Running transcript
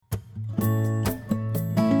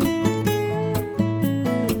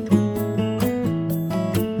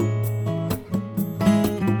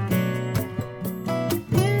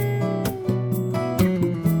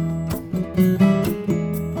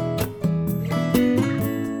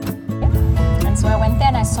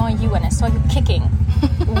when I saw you kicking.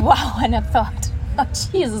 Wow, and I thought, oh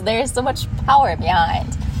Jesus, there is so much power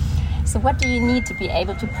behind. So what do you need to be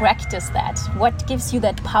able to practice that? What gives you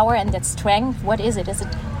that power and that strength? What is it? Is it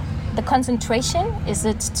the concentration? Is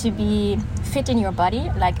it to be fit in your body?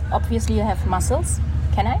 Like, obviously you have muscles.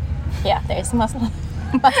 Can I? Yeah, there is muscle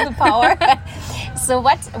power. So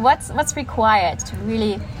what's required to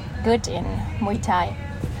really good in Muay Thai?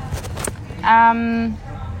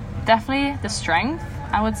 Definitely the strength,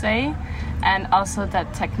 I would say, and also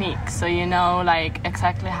that technique. So you know, like,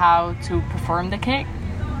 exactly how to perform the kick,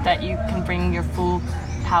 that you can bring your full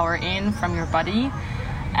power in from your body,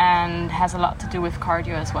 and has a lot to do with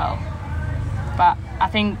cardio as well. But I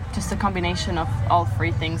think just a combination of all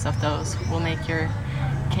three things of those will make your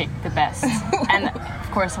kick the best. And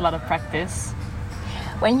of course a lot of practice.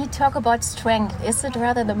 When you talk about strength, is it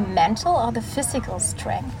rather the mental or the physical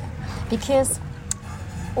strength? Because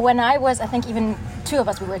when I think even two of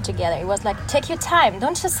us, we were together, it was like, take your time,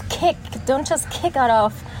 don't just kick out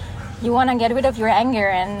of, you want to get rid of your anger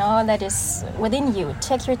and all that is within you.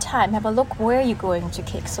 Take your time, have a look where you're going to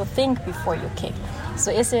kick, so think before you kick. So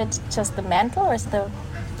is it just the mental or is the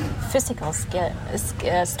physical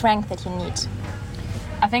strength that you need?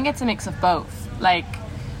 I think it's a mix of both. Like,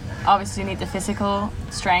 obviously you need the physical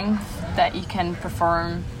strength that you can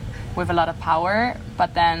perform with a lot of power,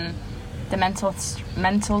 but then the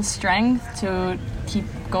mental strength to keep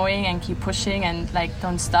going and keep pushing and like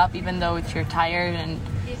don't stop even though you're tired and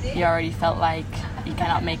you already felt like you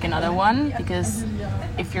cannot make another one, because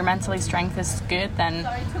if your mental strength is good, then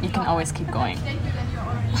you can always keep going.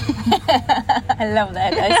 I love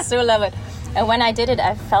that. I so love it. And when I did it,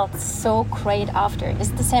 I felt so great after. Is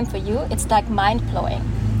it the same for you? It's like mind-blowing.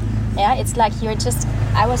 Yeah, it's like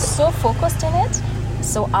I was so focused in it.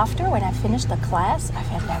 So after, when I finished the class, I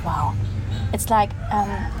felt like, wow. It's like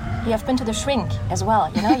you have been to the shrink as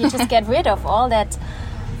well. You know, you just get rid of all that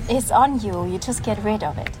is on you. You just get rid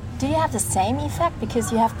of it. Do you have the same effect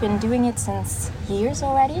because you have been doing it since years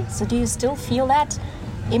already? So do you still feel that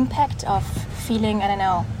impact of feeling, I don't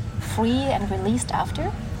know, free and released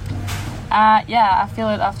after? Yeah, I feel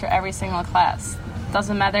it after every single class.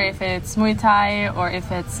 Doesn't matter if it's Muay Thai or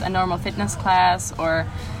if it's a normal fitness class or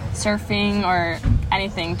surfing or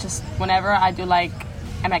anything. Just whenever I do like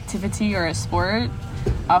an activity or a sport,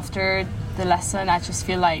 after the lesson I just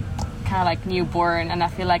feel like kind of like newborn, and I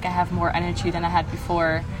feel like I have more energy than I had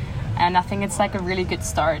before, and I think it's like a really good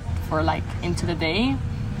start for like into the day.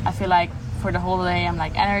 I feel like for the whole day I'm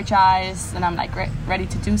like energized and I'm like ready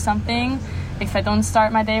to do something. If I don't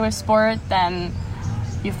start my day with sport, then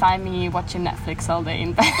you find me watching Netflix all day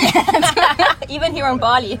in bed. Even here on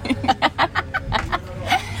Bali.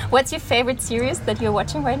 What's your favorite series that you're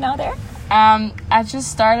watching right now there? I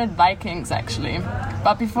just started Vikings actually,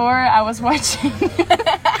 but before I was watching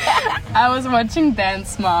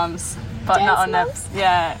Dance Moms, but Dance not on Moms? Netflix.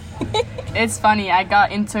 Yeah, it's funny. I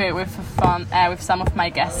got into it with some of my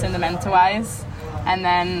guests in the Mentawise, and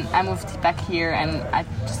then I moved back here and I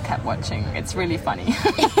just kept watching. It's really funny.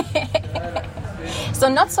 So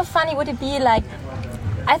not so funny would it be like,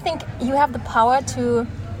 I think you have the power to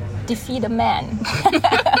defeat a man.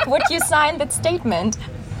 Would you sign that statement?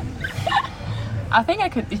 I think I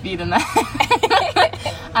could defeat a man.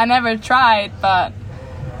 I never tried, but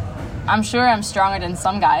I'm sure I'm stronger than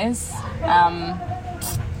some guys.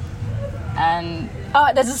 And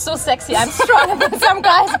oh, this is so sexy. I'm stronger than some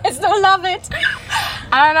guys. I so love it.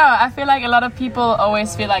 I don't know. I feel like a lot of people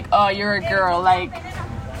always feel like, oh, you're a girl. Like,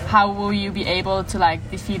 how will you be able to like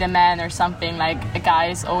defeat a man or something? Like, a guy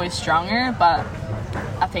is always stronger, but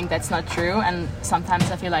I think that's not true. And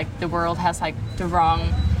sometimes I feel like the world has like the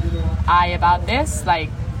wrong eye about this. Like,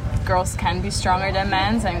 girls can be stronger than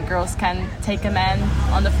men, and girls can take a man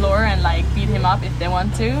on the floor and like beat him up if they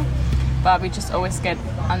want to, but we just always get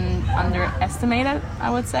underestimated, I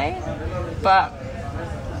would say. But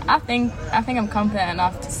I think I'm confident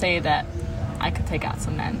enough to say that I could take out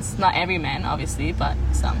some men. Not every man, obviously, but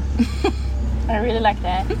some. I really like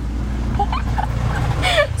that.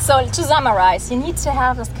 So to summarize, you need to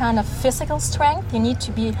have this kind of physical strength.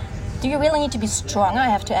 Do you really need to be stronger? I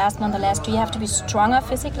have to ask nonetheless, do you have to be stronger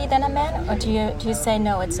physically than a man? Or do you say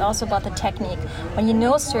no, it's also about the technique? When you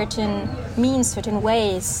know certain means, certain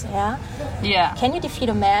ways, yeah? Yeah. Can you defeat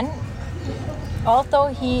a man although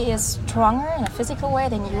he is stronger in a physical way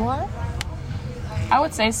than you are? I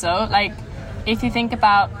would say so. Like, if you think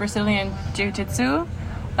about Brazilian Jiu-Jitsu,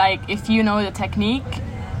 like, if you know the technique,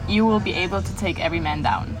 you will be able to take every man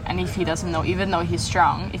down. And if he doesn't know, even though he's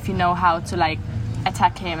strong, if you know how to like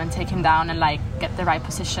attack him and take him down and like get the right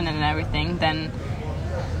position and everything, then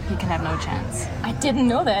he can have no chance. I didn't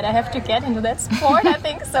know that. I have to get into that sport. I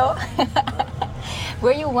think so.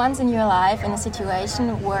 Were you once in your life in a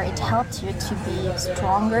situation where it helped you to be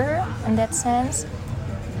stronger in that sense?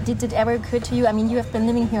 Did it ever occur to you? I mean, you have been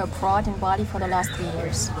living here abroad in Bali for the last 3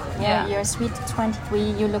 years. Yeah. You're a sweet 23.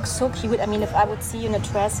 You look so cute. I mean, if I would see you in a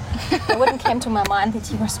dress, it wouldn't come to my mind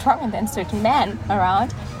that you were stronger than certain men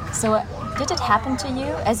around. So, did it happen to you?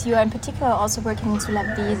 As you are in particular also working in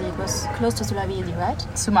Sulawesi. It was close to Sulawesi, right?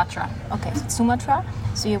 Sumatra. Okay, so Sumatra.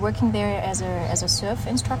 So you're working there as a surf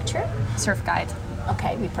instructor? Surf guide.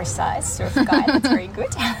 Okay, be precise. Surf guide. That's very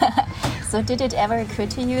good. So, did it ever occur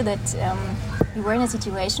to you that you were in a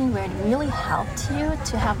situation where it really helped you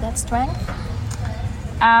to have that strength?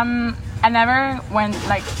 I never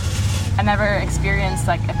experienced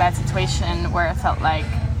like a bad situation where I felt like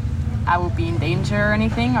I would be in danger or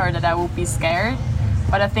anything, or that I would be scared.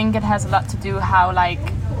 But I think it has a lot to do how like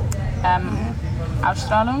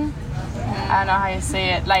Ausstrahlung, I don't know how you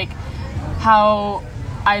say it, like how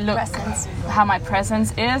I look, Presence. how my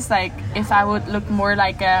presence is. Like if I would look more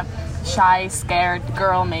like a shy, scared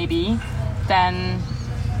girl maybe, then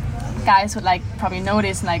guys would like probably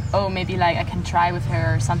notice like, oh, maybe like I can try with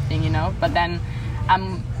her or something, you know. But then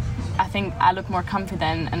I think I look more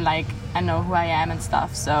confident and like I know who I am and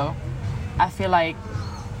stuff. So I feel like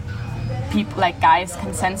people, like guys,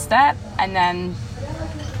 can sense that, and then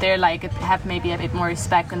they're like have maybe a bit more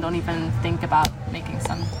respect and don't even think about making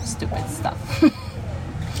some stupid stuff.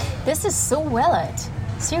 This is so valid,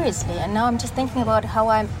 seriously. And now I'm just thinking about how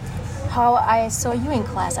I saw you in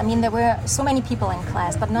class. I mean, there were so many people in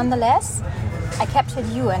class, but nonetheless, I captured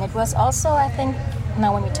you. And it was also, I think,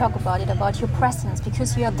 now when we talk about it, about your presence,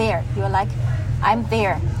 because you are there. You're like, I'm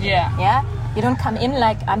there. Yeah. Yeah? You don't come in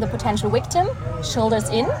like I'm the potential victim, shoulders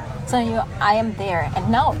in. So I am there.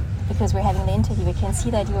 And now, because we're having the interview, we can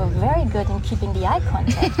see that you are very good in keeping the eye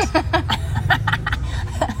contact.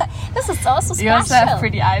 This is also special. You also have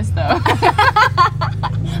pretty eyes, though.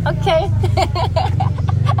 Okay.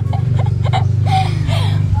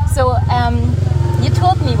 So you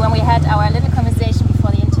told me when we had our little conversation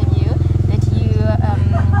before the interview that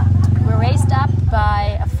you were raised up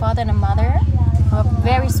by a father and a mother who are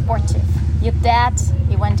very sportive. Your dad,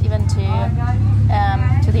 he went even to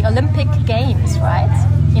the Olympic Games, right?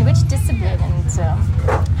 In which discipline, and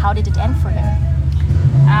how did it end for him?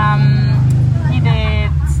 He did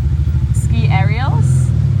ski aerials,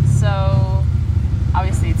 so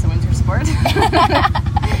obviously it's a winter sport.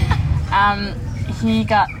 He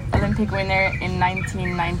got Olympic winner in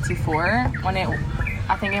 1994 when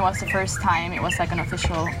I think it was the first time it was like an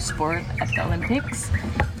official sport at the Olympics,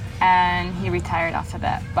 and he retired after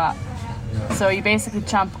that. But so you basically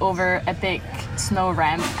jump over a big snow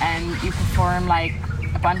ramp and you perform like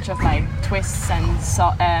a bunch of like twists and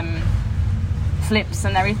flips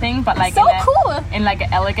and everything, but like so cool. in like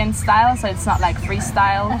an elegant style, so it's not like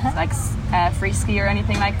freestyle, like free ski or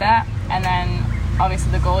anything like that. And then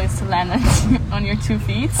obviously the goal is to land on your 2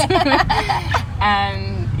 feet.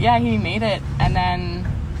 And yeah, he made it. And then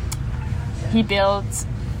he built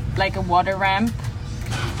like a water ramp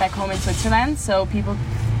back home in Switzerland, so people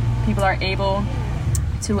are able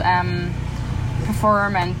to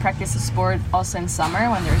perform and practice the sport also in summer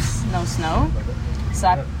when there's no snow. So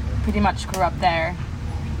I pretty much grew up there,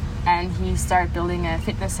 and he started building a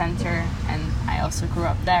fitness center, and I also grew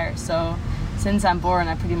up there. So since I'm born,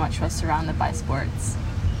 I pretty much was surrounded by sports.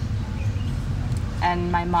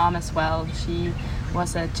 And my mom as well, she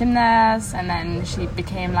was a gymnast, and then she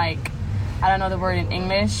became like, I don't know the word in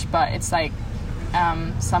English, but it's like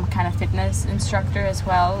some kind of fitness instructor as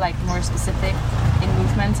well, like more specific in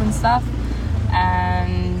movements and stuff.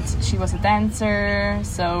 And she was a dancer,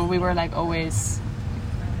 so we were like always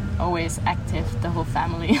active, the whole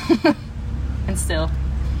family. And still.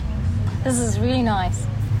 This is really nice.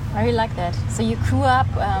 I really like that. So you grew up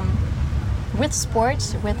with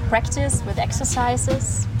sport, with practice, with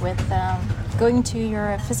exercises, with going to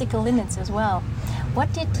your physical limits as well.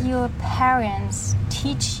 What did your parents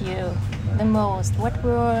teach you the most? What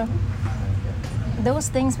were those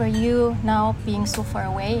things where you, now being so far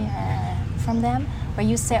away from them, where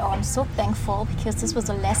you say, oh, I'm so thankful because this was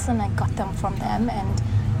a lesson I got them from them, and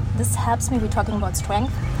this helps me, we're talking about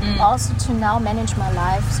strength, also to now manage my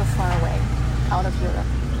life so far away out of Europe?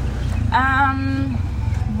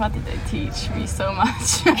 What did they teach me? So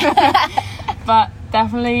much. But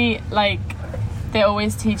definitely, like, they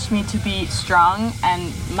always teach me to be strong,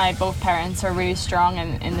 and my both parents are really strong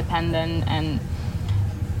and independent, and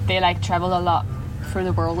they like travel a lot through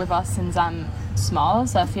the world with us since I'm small,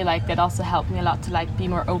 so I feel like that also helped me a lot to like be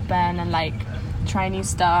more open and like try new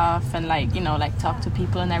stuff and like, you know, like talk to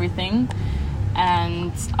people and everything.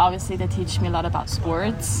 and obviously they teach me a lot about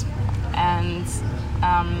sports. And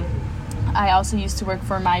I also used to work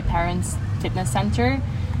for my parents' fitness center,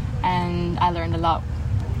 and I learned a lot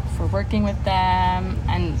for working with them,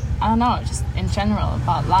 and I don't know, just in general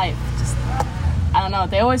about life. Just, I don't know,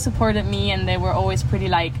 they always supported me, and they were always pretty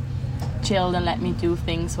like chilled and let me do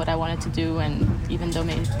things what I wanted to do. And even though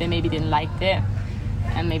they maybe didn't like it,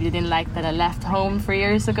 and maybe they didn't like that I left home 3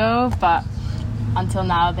 years ago, but until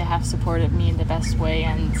now they have supported me in the best way,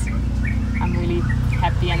 and I'm really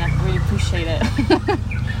happy and I really appreciate it.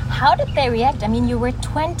 How did they react? I mean, you were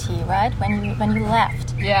 20, right, when you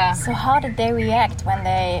left? Yeah. So how did they react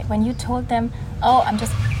when you told them, oh, I'm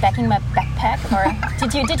just packing my backpack? Or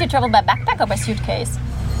did you travel by backpack or by suitcase?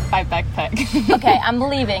 By backpack. Okay, I'm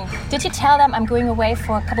leaving. Did you tell them I'm going away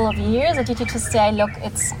for a couple of years, or did you just say, look,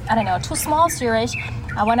 it's, I don't know, too small, Zurich,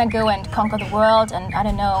 I want to go and conquer the world, and I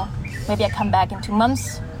don't know, maybe I come back in 2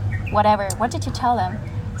 months, whatever. What did you tell them?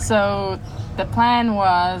 So the plan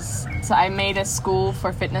was, so I made a school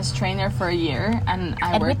for fitness trainer for a year, and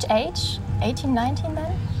I At worked... which age? 18, 19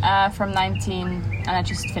 then? From 19, and I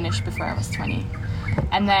just finished before I was 20.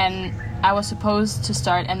 And then I was supposed to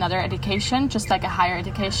start another education, just like a higher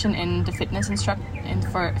education in the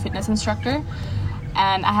for fitness instructor.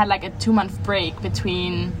 And I had like a 2-month break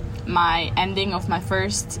between my ending of my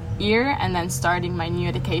first year and then starting my new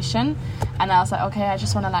education. And I was like, okay, I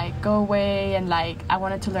just want to like go away, and like I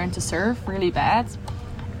wanted to learn to surf really bad.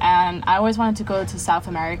 And I always wanted to go to South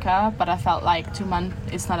America, but I felt like 2 months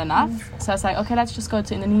is not enough. So I was like, okay, let's just go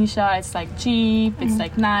to Indonesia. It's like cheap, it's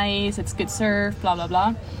like nice, it's good surf, blah, blah,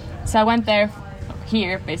 blah. So I went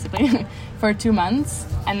here basically, for 2 months.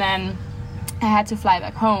 And then I had to fly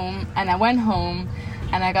back home. And I went home,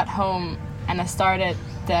 and I got home, and I started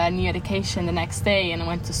the new education the next day, and I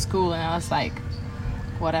went to school, and I was like,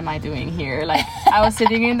 what am I doing here? Like, I was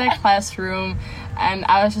sitting in the classroom, and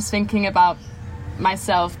I was just thinking about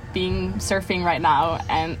myself being surfing right now,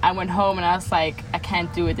 and I went home and I was like, I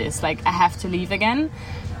can't do this, like I have to leave again.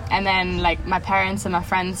 And then like my parents and my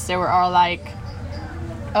friends, they were all like,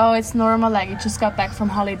 oh, it's normal, like you just got back from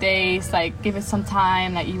holidays, like give it some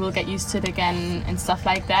time, like you will get used to it again and stuff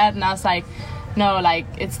like that. And I was like, no, like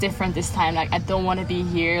it's different this time, like I don't want to be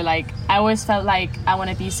here. Like I always felt like I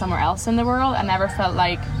want to be somewhere else in the world. I never felt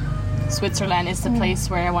like Switzerland is the place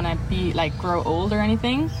where I want to be, like grow old or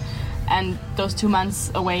anything. And those 2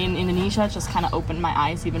 months away in Indonesia just kind of opened my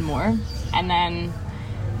eyes even more. And then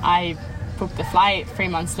I booked the flight 3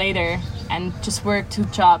 months later and just worked 2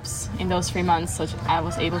 jobs in those 3 months, so I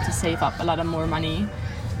was able to save up a lot of more money.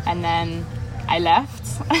 And then I left.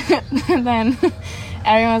 And then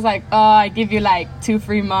everyone was like, oh, I give you like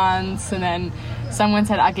 2-3 months. And then someone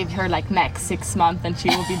said I'll give her like max 6 months and she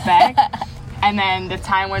will be back. And then the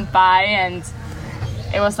time went by, and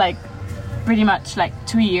it was like pretty much like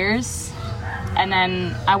 2 years. And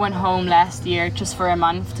then I went home last year just for a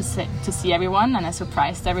month to see everyone, and I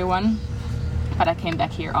surprised everyone. But I came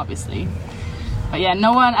back here, obviously. But yeah,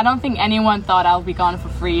 I don't think anyone thought I'll be gone for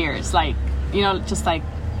 3 years. Like, you know, just like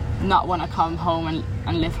not want to come home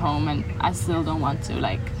and live home, and I still don't want to.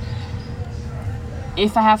 Like,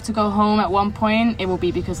 if I have to go home at one point, it will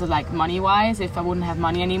be because of like money-wise, if I wouldn't have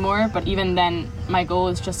money anymore. But even then, my goal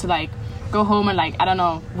is just to like go home and like, I don't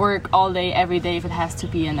know, work all day, every day if it has to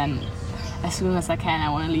be, and then as soon as I can, I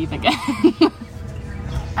want to leave again.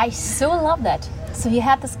 I so love that. So you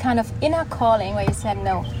had this kind of inner calling where you said,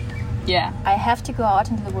 no, yeah, I have to go out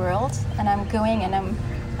into the world, and I'm going and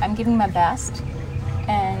I'm giving my best.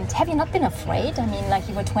 And have you not been afraid? I mean, like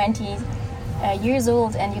you were 20 years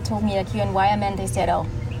old and you told me like your environment, they said, oh,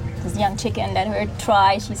 this young chicken, let her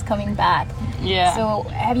try, she's coming back. Yeah. So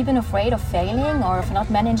have you been afraid of failing or of not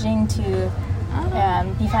managing to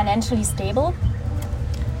be financially stable?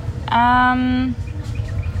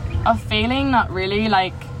 Of failing, not really.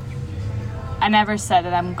 Like, I never said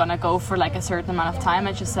that I'm gonna go for like a certain amount of time.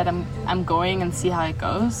 I just said I'm going and see how it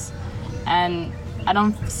goes. And I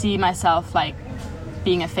don't see myself like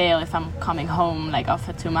being a fail if I'm coming home like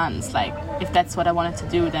after 2 months. Like, if that's what I wanted to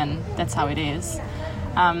do, then that's how it is.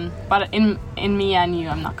 But in me, I knew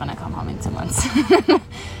I'm not gonna come home in 2 months.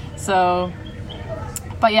 So,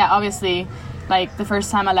 but yeah, obviously, like the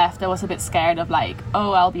first time I left, I was a bit scared of like,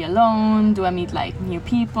 oh, I'll be alone. Do I meet like new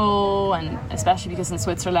people? And especially because in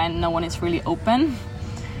Switzerland, no one is really open.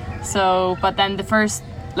 So, but then the first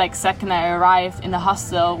like second I arrived in the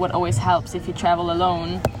hostel, what always helps if you travel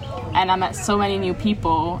alone. And I met so many new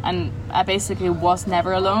people, and I basically was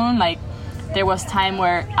never alone. Like, there was time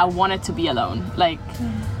where I wanted to be alone. Like,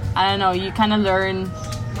 I don't know, you kind of learn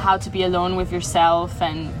how to be alone with yourself,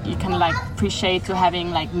 and you can like appreciate to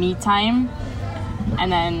having like me time. And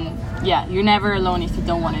then yeah, you're never alone if you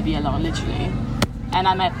don't want to be alone, literally. And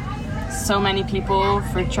I met so many people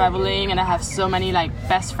for traveling, and I have so many like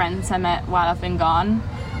best friends I met while I've been gone,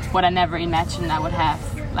 what I never imagined I would have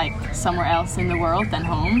like somewhere else in the world than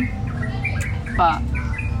home. But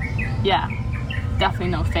yeah, definitely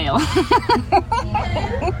no fail.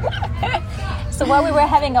 So while we were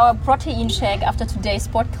having our protein shake after today's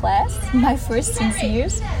sport class, my first since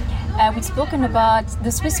years, we've spoken about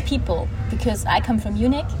the Swiss people, because I come from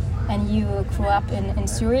Munich and you grew up in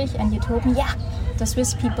Zurich, and you told me, yeah, the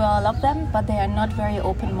Swiss people, I love them, but they are not very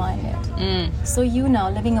open-minded. So you now,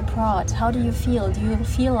 living abroad, how do you feel? Do you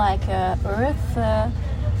feel like a Earth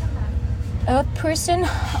person,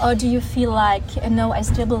 or do you feel like, no, I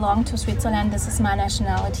still belong to Switzerland, this is my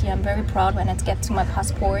nationality, I'm very proud when I get to my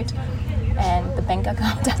passport and the bank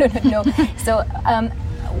account, I don't know. So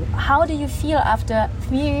how do you feel after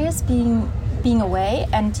 3 years being away?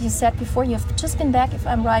 And you said before you've just been back, if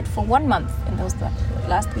I'm right, for 1 month in those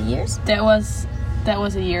last 3 years? That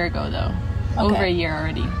was a year ago though. Okay. Over a year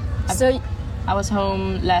already. So I was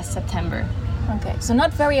home last September. Okay, so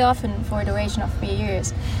not very often for a duration of 3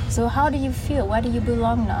 years. So how do you feel? Where do you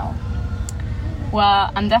belong now? Well,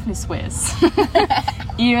 I'm definitely Swiss.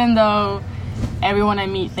 Even though everyone I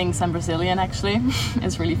meet thinks I'm Brazilian, actually.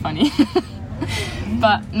 It's really funny.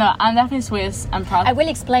 But no, I'm definitely Swiss. I'm proud. I will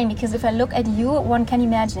explain, because if I look at you, one can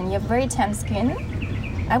imagine you have very tan skin.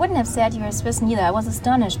 I wouldn't have said you're a Swiss neither. I was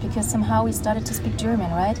astonished because somehow we started to speak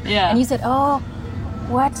German, right? Yeah. And you said, oh,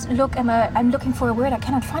 what? Look, I'm looking for a word. I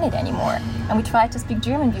cannot find it anymore. And we tried to speak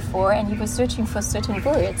German before, and you were searching for certain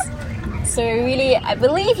words. So really, I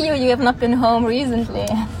believe you. You have not been home recently.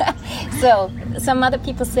 So some other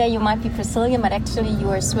people say you might be Brazilian, but actually you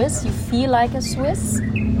are Swiss. You feel like a Swiss.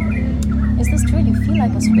 Is this true? You feel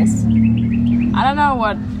like a Swiss? I don't know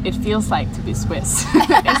what it feels like to be Swiss.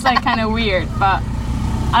 It's like kind of weird, but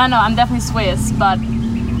I don't know. I'm definitely Swiss, but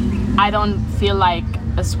I don't feel like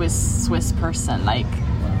a Swiss person. Like,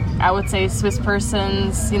 I would say Swiss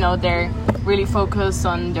persons, you know, they're really focused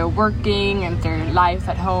on their working and their life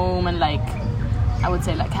at home, and like, I would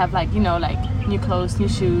say like have like, you know, like new clothes, new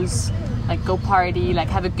shoes, like go party, like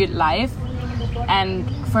have a good life. And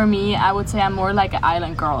for me, I would say I'm more like an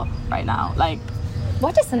island girl right now. Like,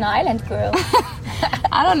 what is an island girl?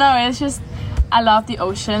 I don't know. It's just, I love the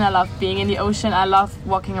ocean. I love being in the ocean. I love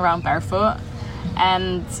walking around barefoot,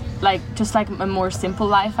 and like just like a more simple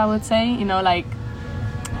life, I would say. You know, like,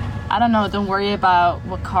 I don't know. Don't worry about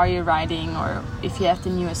what car you're riding or if you have the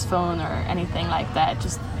newest phone or anything like that.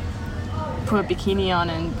 Just put a bikini on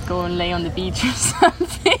and go and lay on the beach or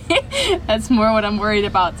something. That's more what I'm worried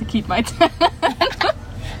about, to keep my tan.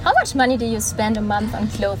 How much money do you spend a month on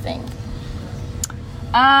clothing?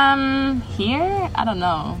 Here, I don't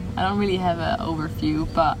know. I don't really have an overview,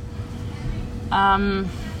 but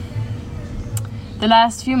the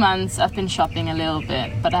last few months I've been shopping a little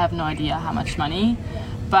bit, but I have no idea how much money.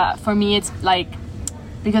 But for me, it's like,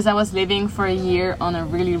 because I was living for a year on a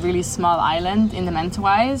really, really small island in the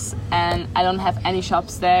Mentawais, and I don't have any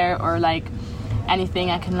shops there or like anything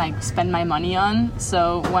I can like spend my money on.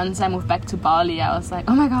 So once I moved back to Bali, I was like,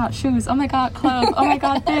 oh my god, shoes, oh my god, clothes, oh my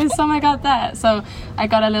god, this, oh my god, that. So I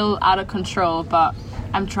got a little out of control, but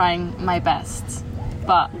I'm trying my best.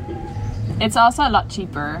 But it's also a lot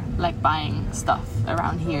cheaper, like buying stuff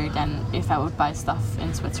around here, than if I would buy stuff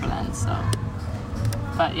in Switzerland. So,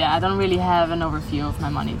 but yeah, I don't really have an overview of my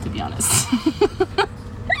money, to be honest.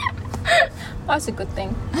 That's a good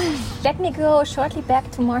thing. Let me go shortly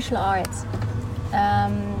back to martial arts.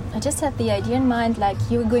 I just had the idea in mind, like,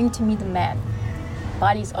 you're going to meet a man.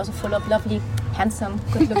 Bali is also full of lovely, handsome,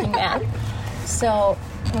 good-looking men. So,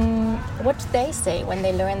 what do they say when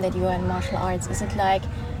they learn that you are in martial arts? Is it like,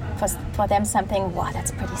 for them something, wow,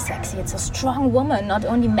 that's pretty sexy, it's a strong woman, not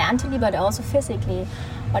only mentally but also physically?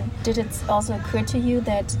 Or did it also occur to you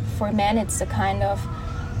that for men it's a kind of,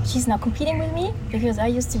 she's now competing with me because I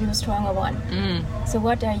used to be the stronger one? So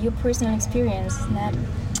what are your personal experiences in that?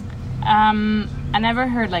 I never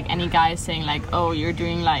heard like any guys saying like, oh, you're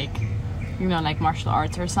doing like, you know, like martial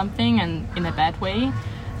arts or something, and in a bad way.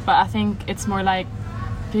 But I think it's more like,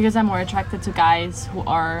 because I'm more attracted to guys who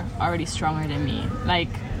are already stronger than me. Like,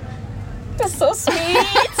 that's so sweet.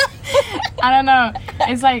 I don't know.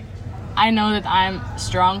 It's like, I know that I'm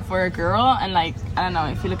strong for a girl, and like, I don't know,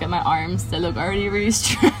 if you look at my arms, they look already really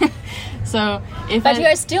strong. So if But you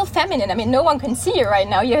are still feminine. I mean, no one can see you right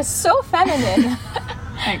now. You're so feminine.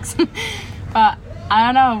 Thanks. But I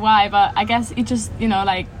don't know why, but I guess it just, you know,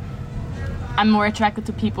 like, I'm more attracted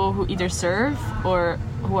to people who either serve or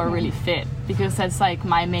who are really fit, because that's like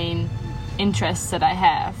my main interests that I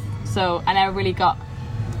have. So I never really got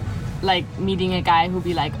like meeting a guy who'd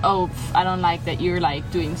be like, oh, I don't like that you're like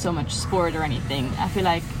doing so much sport or anything. I feel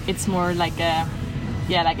like it's more like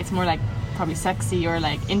it's more like probably sexy or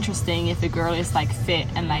like interesting if a girl is like fit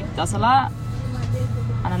and like does a lot.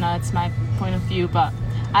 I don't know, it's my point of view, but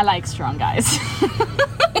I like strong guys.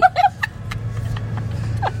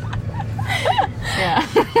 Yeah.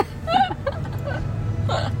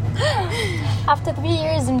 After 3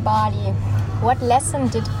 years in Bali, what lesson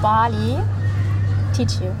did Bali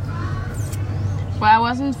teach you? Well, I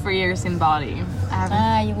wasn't 3 years in Bali.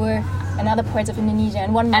 You were in other parts of Indonesia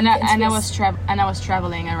and 1 month and I was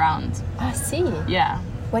traveling around. I see. Yeah.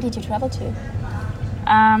 Where did you travel to?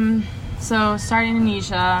 So started in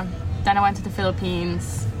Indonesia, then I went to the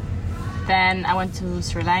Philippines, then I went to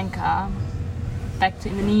Sri Lanka, back to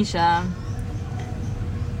Indonesia,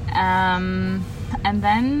 and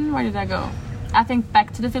then where did I go? I think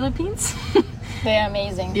back to the Philippines. They're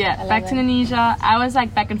amazing. Yeah, back to Indonesia. I was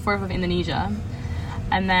like back and forth with Indonesia,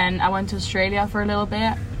 and then I went to Australia for a little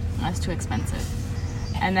bit. That's too expensive.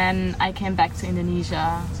 And then I came back to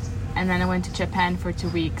Indonesia, and then I went to Japan for 2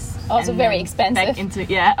 weeks. Also very expensive.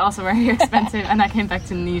 Also very expensive. And I came back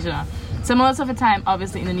to Indonesia. So most of the time,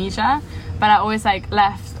 obviously Indonesia, but I always like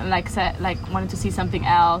left and like said like wanted to see something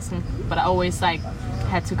else, but I always like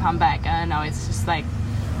had to come back. And now it's just like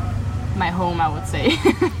my home, I would say.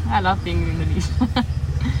 I love being in Indonesia.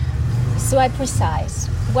 So I precise.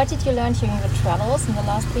 What did you learn during your travels in the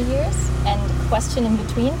last 3 years? And question in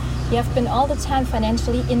between, you have been all the time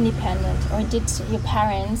financially independent, or did your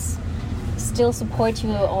parents still support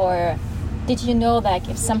you, or did you know like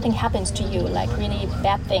if something happens to you, like really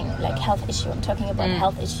bad thing, like health issue, I'm talking about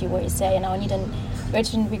health issue where you say, I need an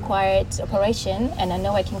urgent required operation and I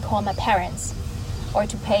know I can call my parents, or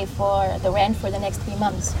to pay for the rent for the next 3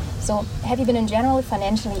 months. So have you been in general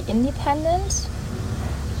financially independent,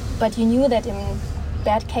 but you knew that in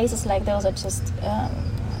bad cases like those I just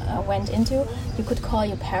went into, you could call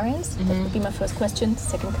your parents? That would be my first question. The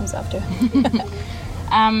second comes after.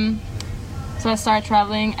 So I started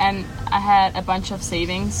traveling and I had a bunch of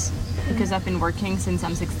savings because I've been working since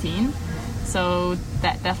I'm 16. So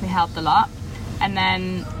that definitely helped a lot. And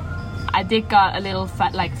then I did got a little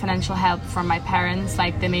financial help from my parents.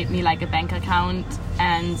 Like they made me like a bank account,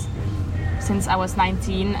 and since I was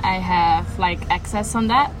 19 I have like access on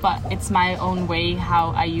that, but it's my own way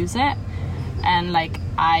how I use it. And like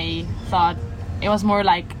I thought it was more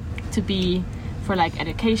like to be for like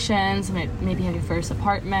educations, maybe have your first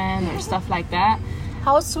apartment or stuff like that.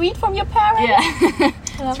 How sweet from your parents. Yeah.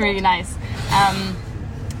 It's really nice.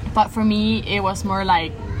 But for me it was more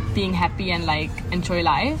like being happy and like enjoy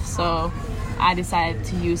life. So I decided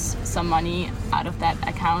to use some money out of that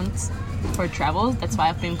account for travel. That's why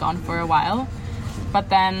I've been gone for a while. But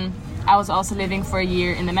then I was also living for a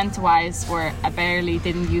year in the Mentawais where I barely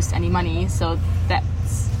didn't use any money. So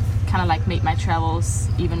that's kind of like made my travels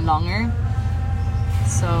even longer.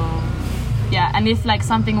 So yeah, and if like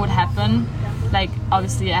something would happen, like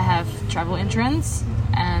obviously I have travel insurance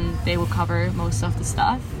and they will cover most of the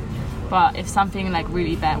stuff. But if something like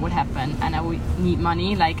really bad would happen and I would need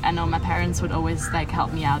money, like I know my parents would always like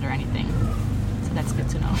help me out or anything. So that's good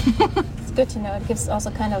to know. It's good to know. It gives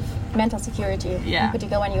also kind of mental security. Yeah. Good to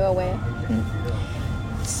go when you're away.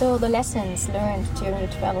 So the lessons learned during your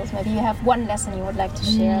travels, maybe you have one lesson you would like to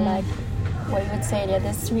share, like where you would say, yeah,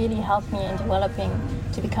 this really helped me in developing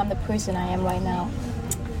to become the person I am right now.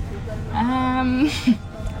 I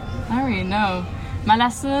don't really know. My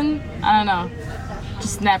lesson, I don't know.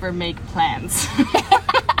 Just never make plans.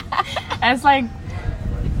 It's like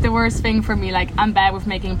the worst thing for me. Like I'm bad with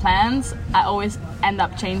making plans. I always end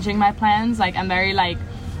up changing my plans. Like I'm very like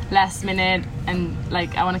last minute, and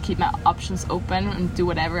like I want to keep my options open and do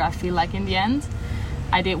whatever I feel like in the end.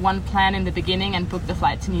 I did one plan in the beginning and booked a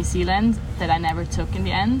flight to New Zealand that I never took in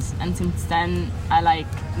the end, and since then I like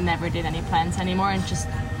never did any plans anymore and just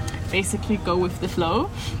basically go with the flow.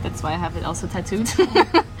 That's why I have it also tattooed.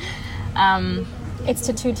 It's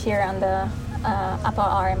tattooed here on the upper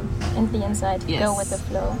arm and the inside. Yes. Go with the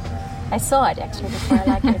flow. I saw it actually before. I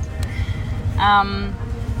like it.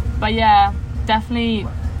 But yeah, definitely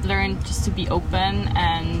learn just to be open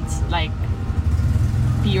and like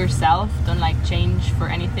be yourself. Don't like change for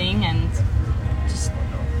anything, and just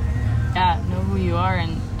know who you are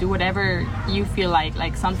and do whatever you feel like.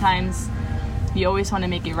 Like sometimes you always want to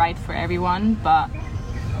make it right for everyone, but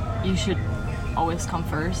you should always come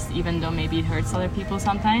first, even though maybe it hurts other people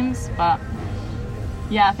sometimes. But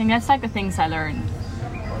yeah, I think that's like the things I learned.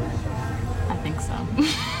 I think so.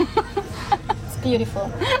 It's beautiful.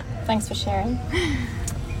 Thanks for sharing.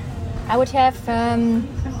 I would have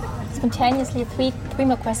spontaneously three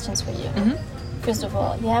more questions for you. First of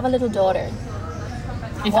all, you have a little daughter.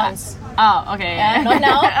 If Once. Oh, okay. Yeah. Not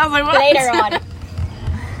now. I was like, what? Later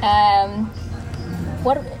on.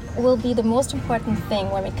 What will be the most important thing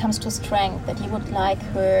when it comes to strength that you would like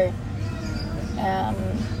her,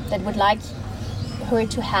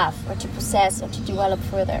 to have or to possess or to develop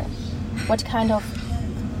further? What kind of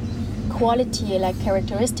quality, like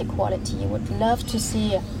characteristic quality, you would love to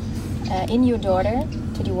see in your daughter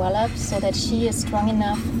to develop so that she is strong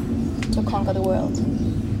enough to conquer the world?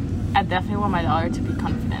 I definitely want my daughter to be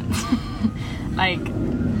confident. Like,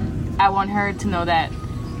 I want her to know that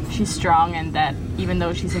she's strong and that even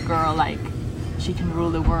though she's a girl, like, she can rule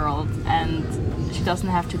the world and she doesn't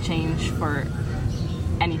have to change for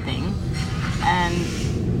anything.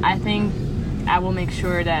 And I think I will make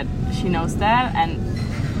sure that she knows that, and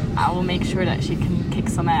I will make sure that she can kick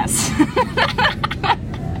some ass.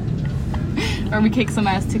 Or we kick some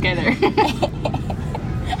ass together.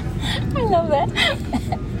 I love that.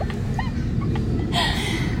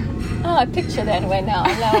 Oh, I picture that right now.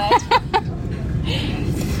 I love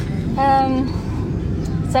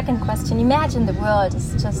it. Second question. Imagine the world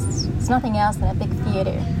is it's nothing else than a big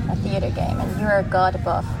theater game, and you're a god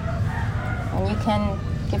above. And you can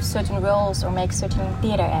give certain roles or make certain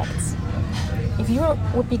theater acts. If you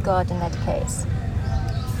would be God in that case,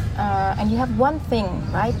 and you have one thing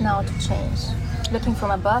right now to change, looking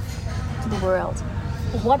from above to the world,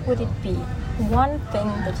 what would it be? One thing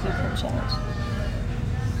that you can change?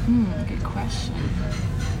 Good question.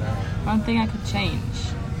 One thing I could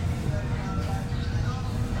change.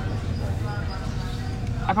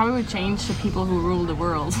 I probably would change the people who rule the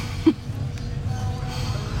world.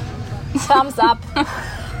 Thumbs up.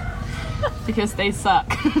 Because they suck.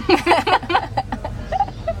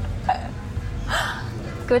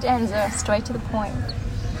 Good answer. Straight to the point.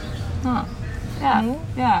 Huh. Yeah.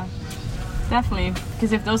 Yeah. Definitely.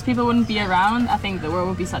 Because if those people wouldn't be around, I think the world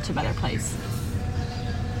would be such a better place.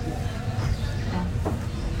 Yeah.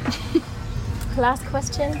 Last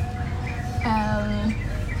question.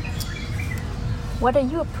 What are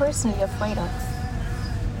you personally afraid of?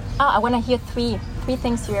 I want to hear three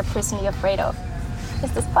things you're personally afraid of.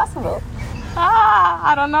 Is this possible?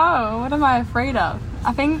 I don't know. What am I afraid of?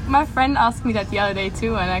 I think my friend asked me that the other day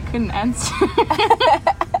too, and I couldn't answer.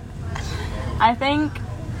 I think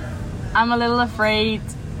I'm a little afraid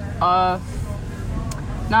of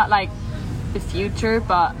not like the future,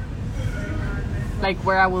 but like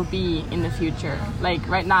where I will be in the future. Like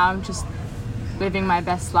right now, I'm just living my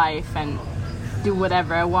best life and do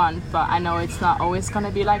whatever I want, but I know it's not always gonna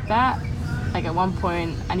be like that. Like at one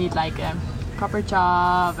point, I need like a proper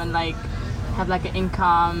job and like have like an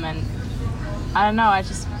income, and I don't know,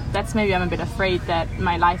 that's maybe I'm a bit afraid that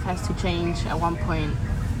my life has to change at one point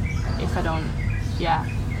if I don't,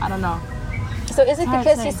 I don't know. So is it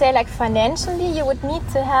because you say like financially you would need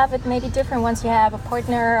to have it maybe different once you have a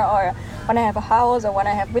partner, or when I have a house, or when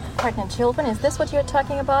I have with a partner and children? Is this what you're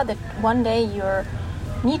talking about, that one day you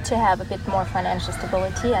need to have a bit more financial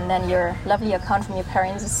stability and then your lovely account from your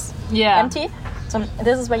parents is empty? So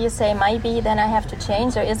this is where you say maybe then I have to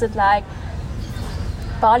change, or is it like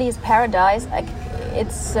Bali is paradise, like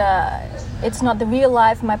it's not the real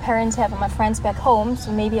life my parents have and my friends back home,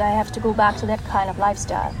 so maybe I have to go back to that kind of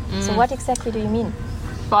lifestyle. So what exactly do you mean?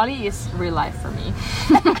 Bali is real life for me.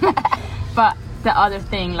 But the other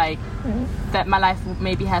thing, like that my life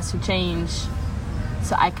maybe has to change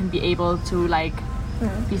so I can be able to like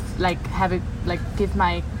be, like have it, like give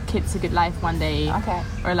my kids a good life one day. Okay.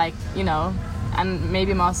 Or like, you know, and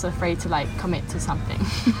maybe I'm also afraid to like commit to something.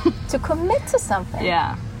 To commit to something?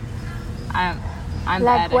 Yeah. I'm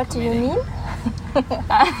like bad what at do you committing. mean?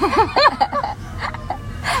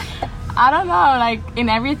 I don't know, like in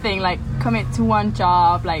everything, like commit to one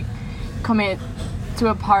job, like commit to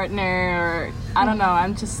a partner, or I don't know,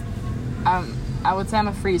 I'm just I would say I'm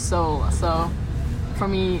a free soul, so for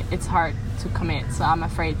me it's hard to commit, so I'm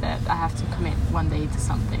afraid that I have to commit one day to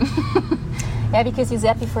something. Yeah, because you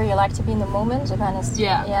said before you like to be in the moment,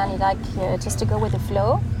 and you like just to go with the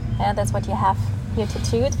flow. Yeah, that's what you have here to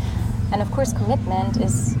toot. And of course, commitment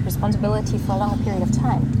is responsibility for a longer period of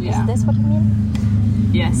time. Yeah. Is this what you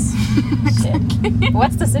mean? Yes. Exactly.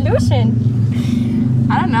 What's the solution?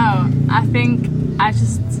 I don't know. I think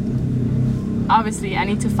obviously I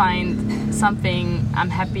need to find something I'm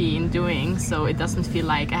happy in doing, so it doesn't feel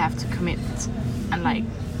like I have to commit and like,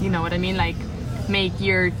 you know what I mean? Like make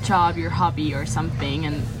your job your hobby or something.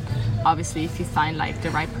 And obviously if you find like the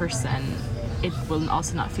right person, it will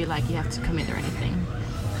also not feel like you have to commit or anything.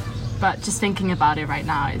 But just thinking about it right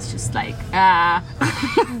now, it's just like,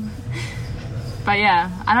 But yeah,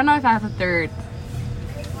 I don't know if I have a third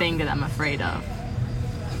thing that I'm afraid of.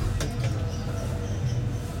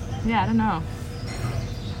 yeah, I don't know.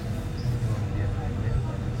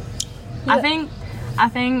 Yeah. I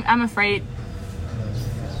think I'm afraid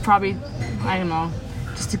probably, I don't know,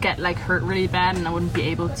 just to get like hurt really bad and I wouldn't be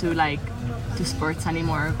able to like do sports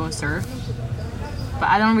anymore or go surf. But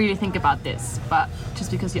I don't really think about this, but just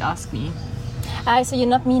because you asked me. So you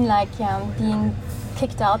not mean like being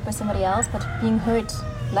kicked out by somebody else, but being hurt.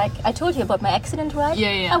 Like I told you about my accident, right?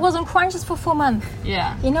 Yeah. I was on crutches for 4 months.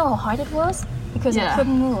 Yeah. You know how hard it was? Because I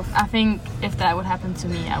couldn't move. I think if that would happen to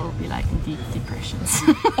me, I would be like in deep depressions.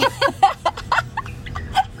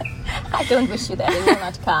 I don't wish you that. It will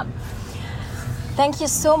not come. Thank you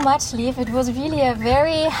so much, Liv. It was really a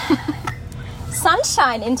very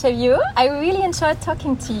sunshine interview. I really enjoyed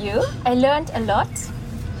talking to you. I learned a lot.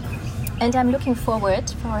 And I'm looking forward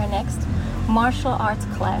for our next martial arts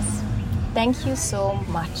class. Thank you so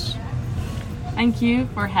much. Thank you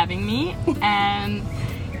for having me, and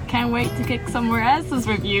can't wait to kick some more asses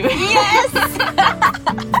with you. Yes!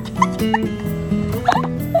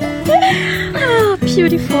 Oh,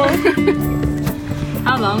 beautiful.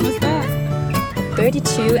 How long was that?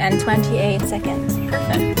 32 and 28 seconds.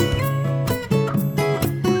 Perfect.